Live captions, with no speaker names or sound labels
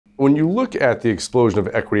When you look at the explosion of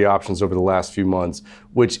equity options over the last few months,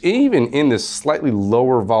 which even in this slightly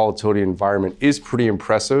lower volatility environment is pretty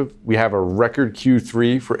impressive. We have a record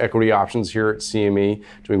Q3 for equity options here at CME,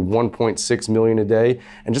 doing 1.6 million a day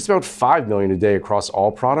and just about 5 million a day across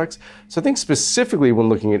all products. So I think specifically when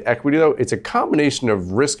looking at equity though, it's a combination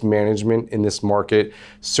of risk management in this market.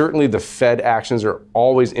 Certainly the Fed actions are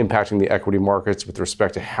always impacting the equity markets with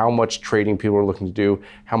respect to how much trading people are looking to do,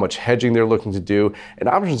 how much hedging they're looking to do, and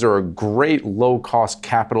options are a great low-cost,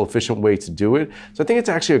 capital-efficient way to do it. So I think it's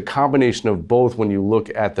actually a combination of both when you look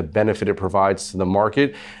at the benefit it provides to the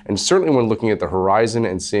market, and certainly when looking at the horizon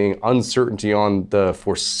and seeing uncertainty on the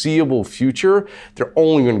foreseeable future, they're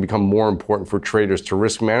only going to become more important for traders to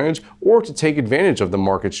risk manage or to take advantage of the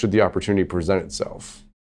market should the opportunity present itself.